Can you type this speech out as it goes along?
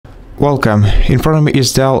Welcome, in front of me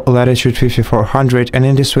is Dell Latitude 5400 and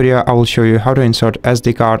in this video I will show you how to insert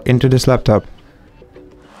SD card into this laptop.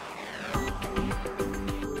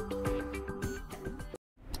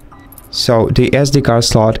 So the SD card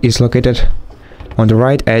slot is located on the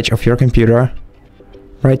right edge of your computer,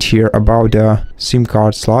 right here above the SIM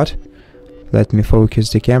card slot. Let me focus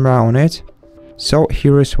the camera on it. So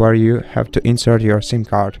here is where you have to insert your SIM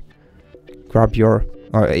card. Grab your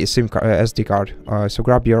SD card. So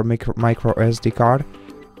grab your micro SD card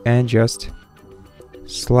and just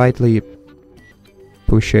slightly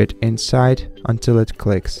push it inside until it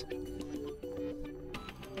clicks.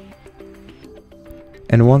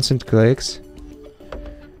 And once it clicks,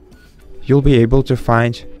 you'll be able to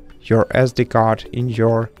find your SD card in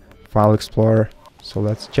your file explorer. So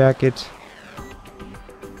let's check it.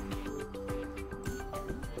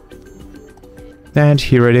 And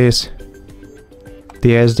here it is,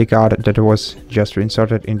 the SD card that was just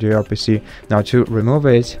inserted into your PC. Now to remove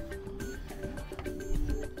it,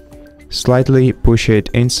 slightly push it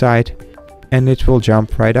inside and it will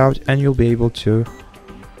jump right out and you'll be able to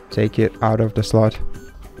take it out of the slot.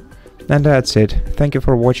 And that's it. Thank you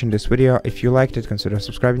for watching this video. If you liked it, consider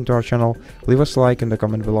subscribing to our channel, leave us a like in the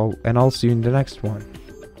comment below, and I'll see you in the next one.